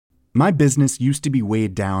My business used to be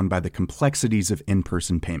weighed down by the complexities of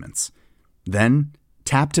in-person payments. Then,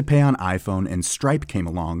 Tap to Pay on iPhone and Stripe came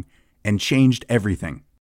along and changed everything.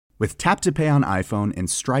 With Tap to Pay on iPhone and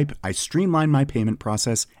Stripe, I streamlined my payment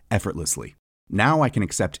process effortlessly. Now I can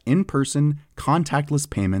accept in-person, contactless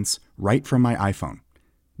payments right from my iPhone.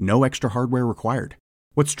 No extra hardware required.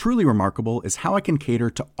 What's truly remarkable is how I can cater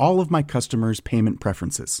to all of my customers' payment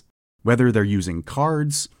preferences. Whether they're using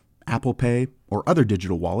cards, Apple Pay, or other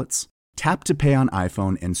digital wallets, Tap to Pay on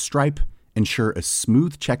iPhone and Stripe ensure a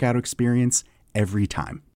smooth checkout experience every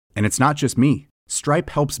time. And it's not just me.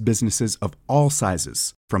 Stripe helps businesses of all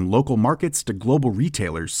sizes, from local markets to global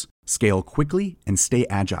retailers, scale quickly and stay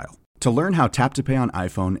agile. To learn how Tap to Pay on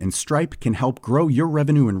iPhone and Stripe can help grow your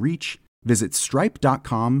revenue and reach, visit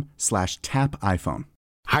stripe.com/tapiphone.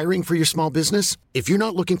 Hiring for your small business? If you're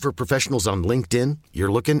not looking for professionals on LinkedIn,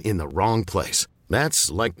 you're looking in the wrong place.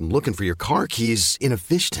 That's like looking for your car keys in a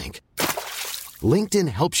fish tank. LinkedIn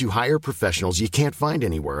helps you hire professionals you can't find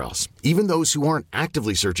anywhere else, even those who aren't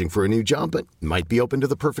actively searching for a new job but might be open to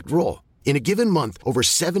the perfect role. In a given month, over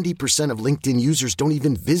 70% of LinkedIn users don't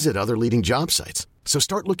even visit other leading job sites. So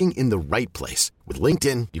start looking in the right place. With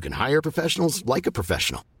LinkedIn, you can hire professionals like a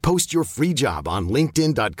professional. Post your free job on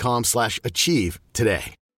linkedin.com/achieve today.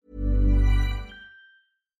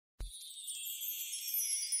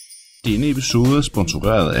 Denne episode er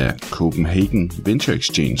sponsoreret af Copenhagen Venture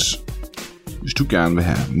Exchange. Hvis du gerne vil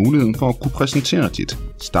have muligheden for at kunne præsentere dit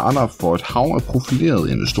startup for et hav af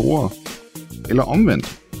profilerede investorer, eller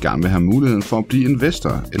omvendt gerne vil have muligheden for at blive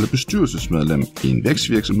investor eller bestyrelsesmedlem i en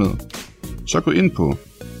vækstvirksomhed, så gå ind på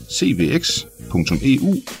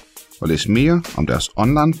cvx.eu og læs mere om deres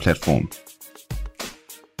online platform.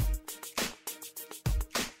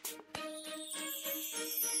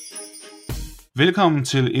 Velkommen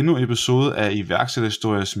til endnu en episode af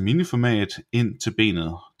iværksætterhistoriens miniformat Ind til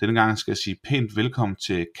benet. Denne gang skal jeg sige pænt velkommen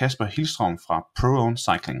til Kasper Hillstrøm fra ProOwn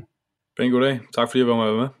Cycling. Pænt goddag. Tak fordi jeg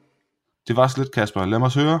var med. Det var så lidt, Kasper. Lad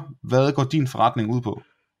mig høre, hvad går din forretning ud på?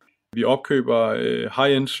 Vi opkøber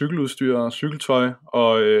high-end cykeludstyr, cykeltøj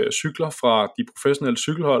og cykler fra de professionelle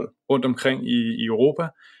cykelhold rundt omkring i Europa.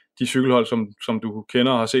 De cykelhold, som du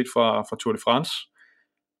kender og har set fra Tour de France,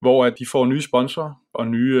 hvor at de får nye sponsorer og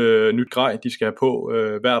nyt grej, de skal have på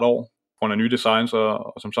hvert år, på grund af nye designs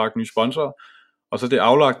og som sagt nye sponsorer. Og så det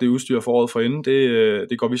aflagte udstyr for året forinden,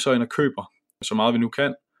 det går vi så ind og køber, så meget vi nu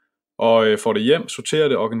kan, og får det hjem, sorterer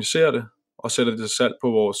det, organiserer det, og sætter det til salg på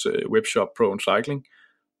vores webshop ProOwn Cycling,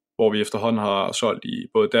 hvor vi efterhånden har solgt i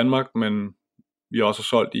både Danmark, men vi har også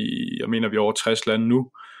solgt i, jeg mener vi er over 60 lande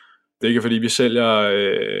nu. Det er ikke fordi vi sælger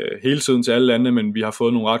hele tiden til alle lande, men vi har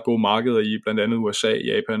fået nogle ret gode markeder i blandt andet USA,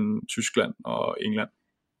 Japan, Tyskland og England.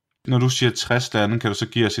 Når du siger 60 lande, kan du så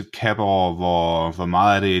give os et cap over, hvor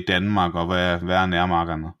meget er det i Danmark, og hvad er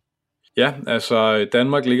nærmarkederne? Ja, altså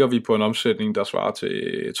Danmark ligger vi på en omsætning, der svarer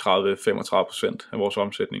til 30-35% af vores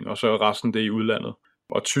omsætning, og så er resten det i udlandet.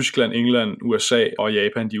 Og Tyskland, England, USA og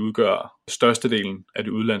Japan, de udgør størstedelen af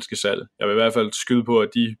det udlandske salg. Jeg vil i hvert fald skyde på, at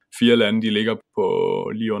de 4 lande, de ligger på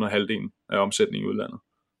lige under halvdelen af omsætningen i udlandet.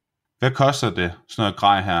 Hvad koster det, sådan noget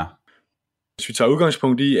grej her? Hvis vi tager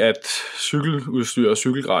udgangspunkt i, at cykeludstyr og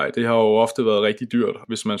cykelgrej, det har jo ofte været rigtig dyrt,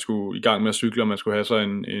 hvis man skulle i gang med at cykle, og man skulle have så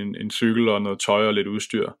en cykel og noget tøj og lidt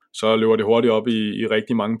udstyr. Så løber det hurtigt op i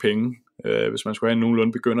rigtig mange penge. Hvis man skulle have en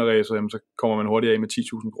nogenlunde begynderracer, så kommer man hurtigt af med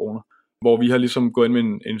 10.000 kroner. Hvor vi har ligesom gået ind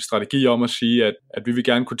med en strategi om at sige, at vi vil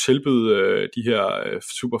gerne kunne tilbyde de her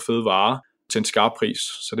super fede varer til en skarp pris.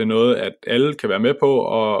 Så det er noget, at alle kan være med på,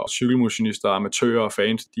 og cykelmotionister, amatører og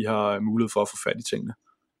fans, de har mulighed for at få fat i tingene.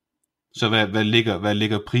 Så hvad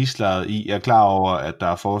ligger prislaget i? Jeg er klar over, at der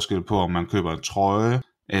er forskel på, om man køber en trøje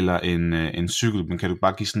eller en cykel, men kan du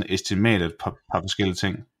bare give sådan et estimat af et par forskellige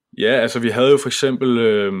ting? Ja, altså vi havde jo for eksempel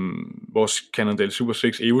vores Cannondale Super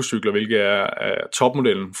 6 Evo-cykler, hvilket er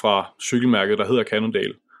topmodellen fra cykelmærket, der hedder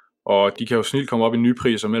Cannondale. Og de kan jo snilt komme op i nye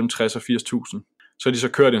priser mellem 60 og 80.000. Så har de så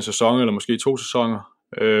kørt en sæson eller måske 2 sæsoner,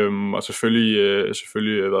 og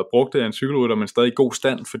selvfølgelig været brugt af en cykelrytter, men stadig i god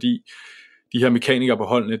stand, fordi de her mekanikere på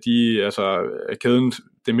holdene, er kæden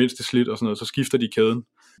det mindste slidt og sådan noget, så skifter de kæden.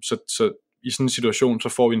 Så i sådan en situation, så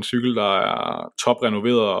får vi en cykel, der er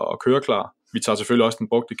toprenoveret og køreklar. Vi tager selvfølgelig også den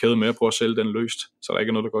brugte kæde med og prøver at sælge den løst, så der ikke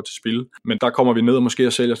er noget, der går til spil. Men der kommer vi ned og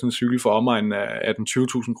måske sælger sådan en cykel for omegnen af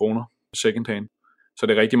 18-20.000 kroner second hand. Så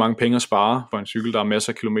det er rigtig mange penge at spare for en cykel, der er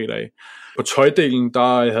masser af kilometer af. På tøjdelen,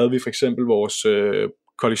 der havde vi for eksempel vores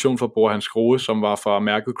kollektion fra Bror Hans Grohe, som var fra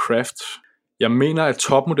mærket Craft. Jeg mener, at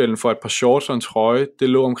topmodellen for et par shorts og en trøje, det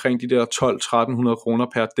lå omkring de der 1.200-1.300 kroner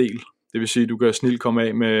per del. Det vil sige, at du kan snilt komme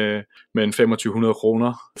af med en 2.500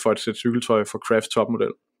 kroner for et sæt cykeltøj for Craft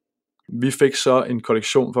topmodel. Vi fik så en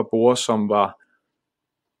kollektion fra Bora, som var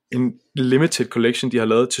en limited collection, de har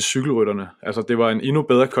lavet til cykelrytterne. Altså det var en endnu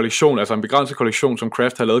bedre kollektion, altså en begrænset kollektion, som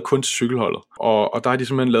Craft har lavet kun til cykelholdet. Og der har de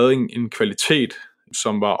simpelthen lavet en kvalitet,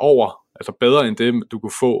 som var altså bedre end det, du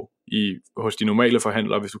kunne få hos de normale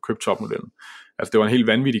forhandlere, hvis du købte topmodellen. Altså det var en helt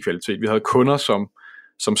vanvittig kvalitet. Vi havde kunder,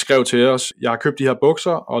 som skrev til os, jeg har købt de her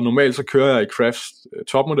bukser, og normalt så kører jeg i Crafts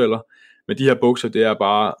topmodeller, men de her bukser,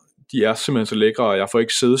 de er simpelthen så lækre, og jeg får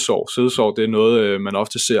ikke sædesår. Sædesår, det er noget, man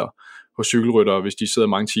ofte ser hos cykelryttere. Hvis de sidder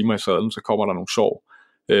mange timer i sadlen, så kommer der nogle sår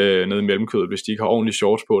nede i mellemkødet, hvis de ikke har ordentlige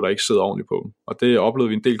shorts på, der ikke sidder ordentligt på dem. Og det oplevede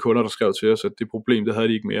vi en del kunder, der skrev til os, at det problem, det havde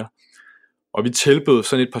de ikke mere. Og vi tilbød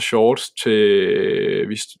sådan et par shorts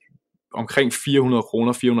til omkring 400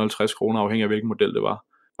 kroner, 450 kroner, afhængig af hvilken model det var.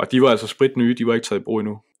 Og de var altså sprit nye, de var ikke taget i brug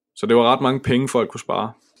endnu. Så det var ret mange penge, folk kunne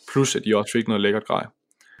spare. Plus at de også fik noget lækkert grej.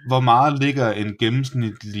 Hvor meget ligger en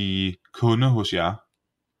gennemsnitlig kunde hos jer?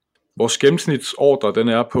 Vores gennemsnitsordre, den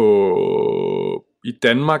er på... I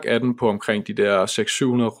Danmark er den på omkring de der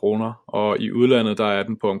 600-700 kroner, og i udlandet, der er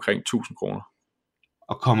den på omkring 1000 kroner.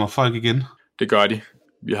 Og kommer folk igen? Det gør de.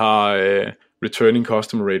 Vi har returning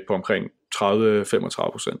customer rate på omkring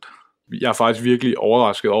 30-35%. Jeg er faktisk virkelig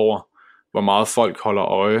overrasket over, hvor meget folk holder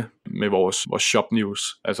øje med vores shop news,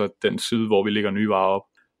 altså den side, hvor vi lægger nye varer op.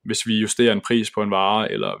 Hvis vi justerer en pris på en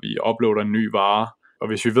vare, eller vi uploader en ny vare, og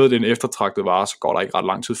hvis vi ved, at det er en eftertragtet vare, så går der ikke ret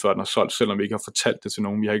lang tid før den er solgt, selvom vi ikke har fortalt det til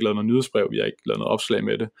nogen. Vi har ikke lavet noget nyhedsbrev, vi har ikke lavet noget opslag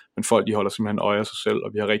med det, men folk de holder simpelthen øje af sig selv,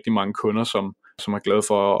 og vi har rigtig mange kunder, som er glade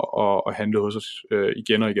for at handle hos os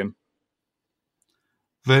igen og igen.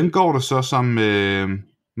 Hvordan går det så sammen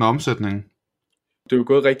med omsætningen? Det er jo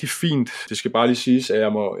gået rigtig fint. Det skal bare lige siges, at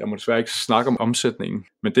jeg må desværre ikke snakke om omsætningen.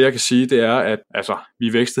 Men det jeg kan sige, det er, at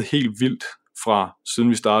vi vækstede helt vildt fra siden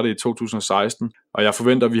vi startede i 2016. Og jeg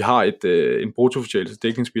forventer, at vi har en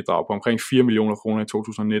bruttofortjenestedækningsbidrag på omkring 4 millioner kroner i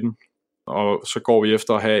 2019. Og så går vi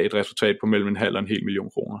efter at have et resultat på mellem 1,5 og 1 million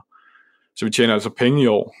kroner. Så vi tjener altså penge i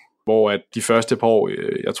år, hvor at de første par år,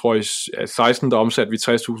 jeg tror i 16 der omsatte vi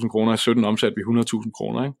 60.000 kroner, i 17 omsatte vi 100.000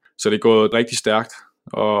 kroner. Ikke? Så det er gået rigtig stærkt.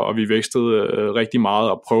 Og vi vækstede rigtig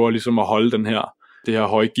meget og prøver ligesom at holde det her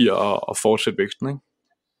høje gear og fortsætte væksten. Ikke?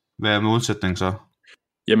 Hvad er målsætningen så?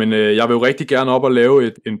 Jamen, jeg vil jo rigtig gerne op og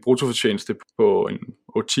lave en bruttofortjeneste på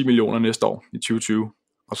 8-10 millioner næste år i 2020.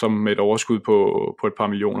 Og så med et overskud på et par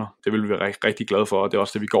millioner. Det vil vi være rigtig glade for, og det er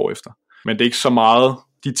også det, vi går efter. Men det er ikke så meget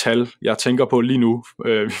de tal, jeg tænker på lige nu.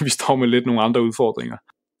 Vi står med lidt nogle andre udfordringer.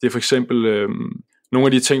 Det er for eksempel... Nogle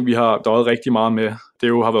af de ting, vi har døjet rigtig meget med, det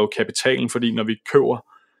jo har været kapitalen, fordi når vi køber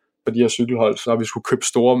på de her cykelhold, så har vi skulle købe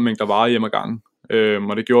store mængder varer hjem ad gangen.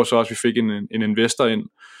 Og det gjorde så også, at vi fik en investor ind,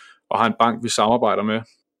 og har en bank, vi samarbejder med,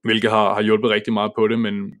 hvilket har hjulpet rigtig meget på det,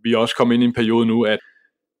 men vi er også kommet ind i en periode nu, at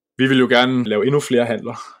vi vil jo gerne lave endnu flere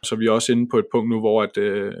handler, så vi er også inde på et punkt nu, hvor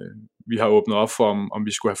vi har åbnet op for, om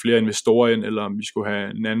vi skulle have flere investorer ind, eller om vi skulle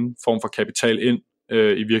have en anden form for kapital ind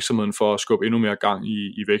i virksomheden, for at skubbe endnu mere gang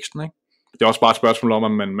i væksten, ikke? Det er også bare et spørgsmål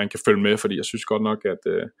om, at man kan følge med, fordi jeg synes godt nok,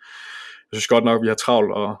 at vi har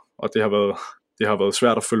travlt, og det har været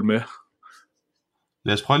svært at følge med.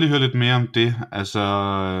 Lad os prøve lige at høre lidt mere om det. Altså,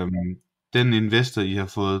 den investor, I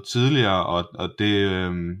har fået tidligere, og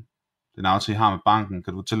den aftale, I har med banken,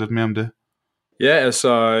 kan du fortælle lidt mere om det? Ja, altså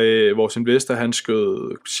vores investor, han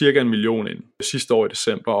skød cirka 1 million ind sidste år i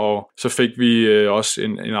december, og så fik vi også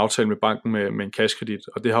en aftale med banken med en cashkredit,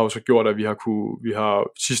 og det har jo så gjort, at vi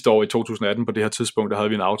har sidste år i 2018 på det her tidspunkt, der havde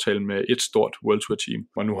vi en aftale med et stort World Tour team,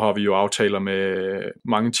 og nu har vi jo aftaler med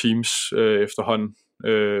mange teams efterhånden.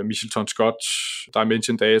 Michelton Scott,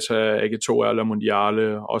 Dimension Data, AG2R, La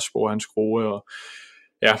Mondiale, Osborg, Hans Grohe, og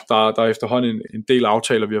ja, der er efterhånden en del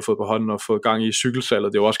aftaler, vi har fået på hånden og fået gang i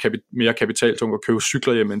cykelsalget. Det er jo også mere kapitaltungt at købe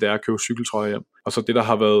cykler hjem, end det er at købe cykeltrøjer hjem. Og så det, der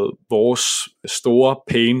har været vores store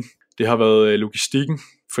pain, det har været logistikken,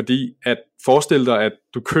 fordi at forestille dig, at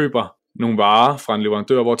du køber nogle varer fra en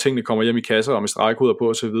leverandør, hvor tingene kommer hjem i kasser og med stregkoder på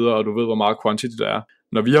osv., og du ved, hvor meget quantity der er.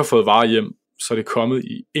 Når vi har fået varer hjem, så er det kommet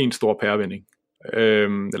i en stor pærevending.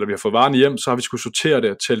 Eller vi har fået varerne hjem, så har vi skulle sortere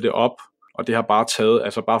det, tælle det op, og det har bare taget,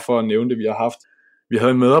 altså bare for at nævne det, vi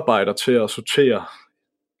havde en medarbejder til at sortere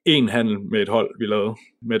en handel med et hold, vi lavede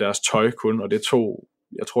med deres tøj kun, og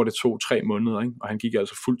jeg tror det tog 3 måneder, ikke? Og han gik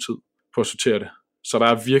altså fuld tid på at sortere det. Så der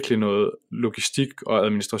er virkelig noget logistik og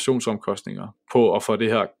administrationsomkostninger på at få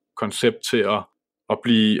det her koncept til at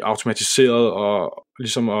blive automatiseret og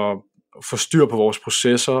ligesom at få styr på vores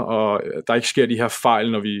processer, og der ikke sker de her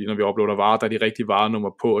fejl, når vi uploader varer, der er de rigtige varenummer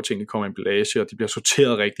på, og tingene kommer i emballage, og de bliver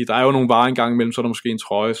sorteret rigtigt. Der er jo nogle varer engang imellem, så er der måske en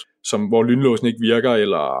trøje, hvor lynlåsen ikke virker,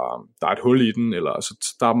 eller der er et hul i den, eller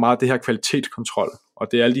så der er meget det her kvalitetskontrol, Og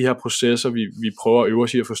det er alle de her processer, vi prøver at øve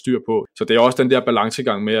os i at få styr på. Så det er også den der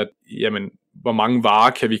balancegang med, at jamen, hvor mange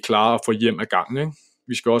varer kan vi klare at få hjem ad gangen, ikke?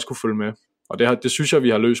 Vi skal også kunne følge med. Og det synes jeg, vi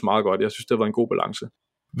har løst meget godt. Jeg synes, det var en god balance.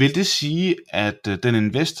 Vil det sige, at den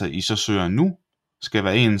investor, I så søger nu, skal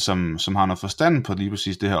være en, som har noget forstand på lige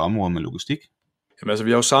præcis det her område med logistik? Jamen, altså,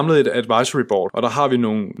 vi har jo samlet et advisory board, og der har vi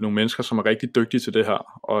nogle mennesker, som er rigtig dygtige til det her.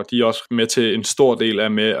 Og de er også med til en stor del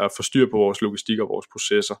af med at få styr på vores logistik og vores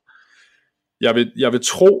processer. Jeg vil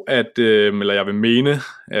tro, eller jeg vil mene,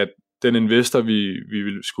 at den investor, vi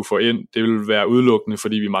vil skulle få ind, det vil være udelukkende,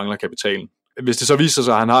 fordi vi mangler kapitalen. Hvis det så viser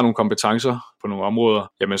sig, at han har nogle kompetencer på nogle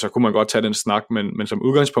områder, jamen så kunne man godt tage den snak, men som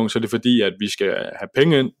udgangspunkt, så er det fordi, at vi skal have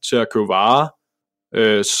penge ind til at købe varer,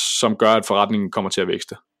 som gør, at forretningen kommer til at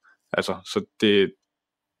vækste. Altså, så det,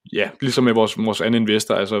 ja, ligesom med vores anden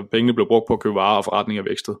investor, altså pengene blev brugt på at købe varer, og forretningen er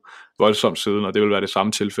vækstet voldsomt siden, og det vil være det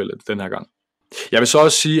samme tilfælde den her gang. Jeg vil så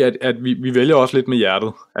også sige, at vi vælger også lidt med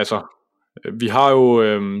hjertet. Altså, vi har jo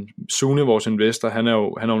Sune, vores investor, han er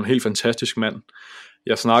jo en helt fantastisk mand.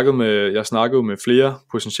 Jeg snakkede med flere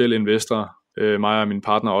potentielle investorer. Mig og min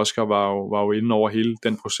partner Oscar var jo inde over hele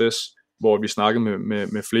den proces, hvor vi snakkede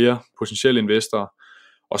med flere potentielle investorer.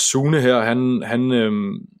 Og Sune her,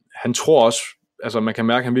 han tror også, altså man kan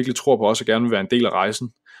mærke, at han virkelig tror på os og gerne vil være en del af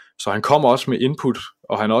rejsen. Så han kommer også med input,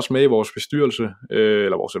 og han er også med i vores bestyrelse,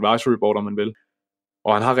 eller vores advisory board, om man vil.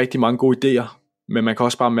 Og han har rigtig mange gode idéer, men man kan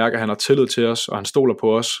også bare mærke, at han har tillid til os, og han stoler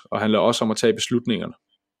på os, og han lader os om at tage beslutningerne.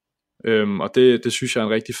 Og det synes jeg er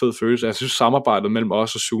en rigtig fed følelse. Jeg synes samarbejdet mellem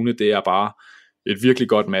os og Sune, det er bare et virkelig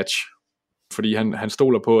godt match, fordi han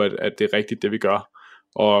stoler på, at det er rigtigt det vi gør,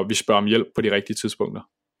 og vi spørger om hjælp på de rigtige tidspunkter.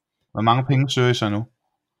 Hvor mange penge søger I så nu?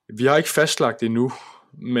 Vi har ikke fastlagt det endnu,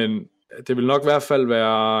 men det vil nok i hvert fald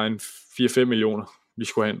være en 4-5 millioner, vi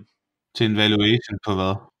skulle have ind. Til en valuation på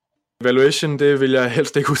hvad? Valuation, det vil jeg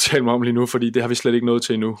helst ikke udtale mig om lige nu, fordi det har vi slet ikke nået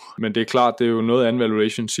til endnu. Men det er klart, det er jo noget anden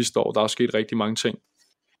valuation sidste år. Der er sket rigtig mange ting.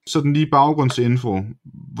 Sådan lige baggrundsinfo.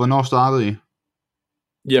 Hvornår startede I?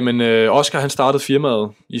 Jamen, Oscar han startede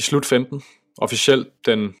firmaet i slut 15, officielt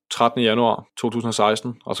den 13. januar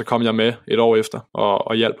 2016, og så kom jeg med et år efter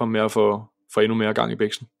og hjalp ham med at få endnu mere gang i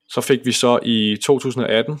biksen. Så fik vi så i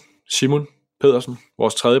 2018 Simon Pedersen,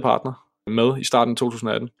 vores tredje partner, med i starten af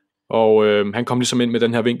 2018. Og han kom ligesom ind med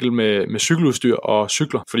den her vinkel med cykeludstyr og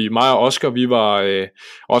cykler. Fordi mig og Oscar,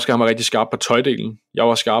 Oscar han var rigtig skarp på tøjdelen. Jeg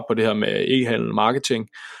var skarp på det her med e-handel, marketing.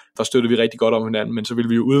 Der støttede vi rigtig godt om hinanden, men så ville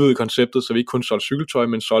vi jo udvide konceptet, så vi ikke kun solgte cykeltøj,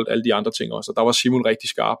 men solgte alle de andre ting også. Og der var Simon rigtig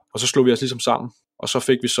skarp. Og så slog vi os ligesom sammen. Og så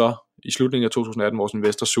fik vi så i slutningen af 2018 vores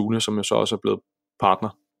investor Sune, som jo så også er blevet partner.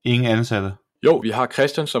 Ingen ansatte? Jo, vi har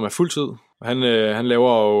Christian, som er fuldtid. Han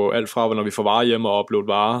laver jo alt fra, når vi får varer hjem og uploader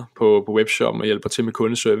varer på webshoppen og hjælper til med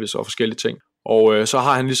kundeservice og forskellige ting. Og så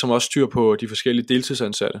har han ligesom også styr på de forskellige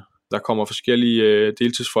deltidsansatte. Der kommer forskellige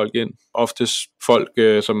deltidsfolk ind. Oftest folk,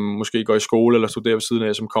 som måske går i skole eller studerer ved siden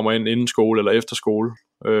af, som kommer ind inden skole eller efter skole.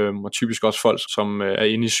 Og typisk også folk, som er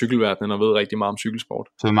inde i cykelverdenen og ved rigtig meget om cykelsport.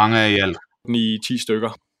 Så mange er i alt? 9-10 stykker.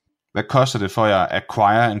 Hvad koster det for jer at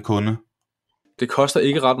acquire en kunde? Det koster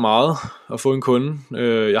ikke ret meget at få en kunde.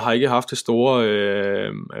 Jeg har ikke haft det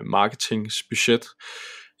store marketingsbudget.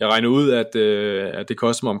 Jeg regner ud, at det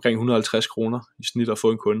koster mig omkring 150 kroner i snit at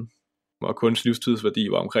få en kunde. Og kundens livstidsværdi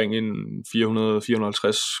var omkring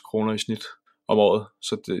 400-450 kroner i snit om året.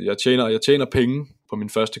 Så jeg tjener penge på min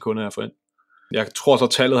første kunde herfra ind. Jeg tror så,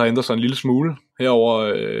 at tallet har ændret sig en lille smule.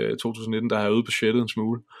 Herover 2019, der har jeg øget budgettet en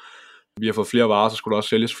smule. Vi har fået flere varer, så skulle der også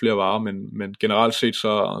sælges flere varer, men generelt set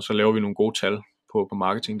så laver vi nogle gode tal på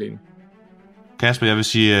marketingdelen. Kasper, jeg vil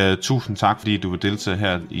sige tusind tak, fordi du vil deltage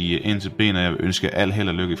her i Ind til Benet, og jeg vil ønske al held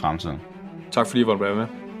og lykke i fremtiden. Tak fordi I var med.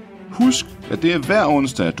 Husk, at det er hver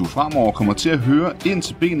onsdag, at du fremover kommer til at høre Ind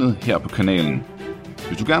til Benet her på kanalen.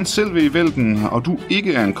 Hvis du gerne selv vil i vælten, og du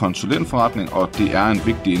ikke er en konsulentforretning, og det er en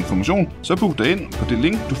vigtig information, så book dig ind på det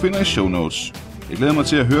link, du finder i show notes. Jeg glæder mig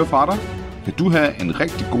til at høre fra dig. Kan du have en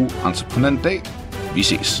rigtig god entreprenant dag. Vi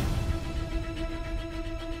ses.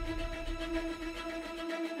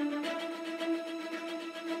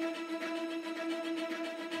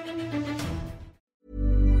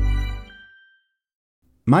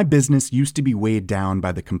 My business used to be weighed down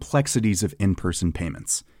by the complexities of in-person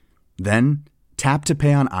payments. Then, Tap to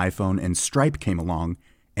Pay on iPhone and Stripe came along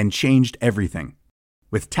and changed everything.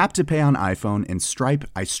 With Tap to Pay on iPhone and Stripe,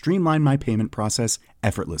 I streamlined my payment process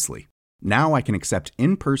effortlessly. Now I can accept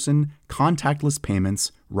in-person, contactless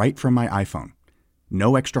payments right from my iPhone.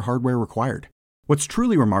 No extra hardware required. What's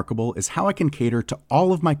truly remarkable is how I can cater to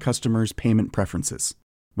all of my customers' payment preferences.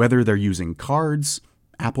 Whether they're using cards,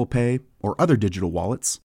 Apple Pay, or other digital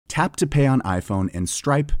wallets, Tap to Pay on iPhone and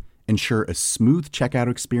Stripe ensure a smooth checkout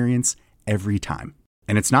experience every time.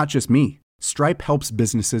 And it's not just me. Stripe helps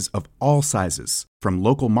businesses of all sizes, from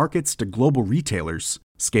local markets to global retailers,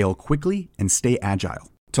 scale quickly and stay agile.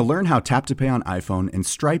 To learn how Tap to Pay on iPhone and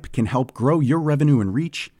Stripe can help grow your revenue and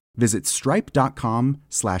reach, visit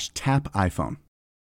stripe.com/tapiphone.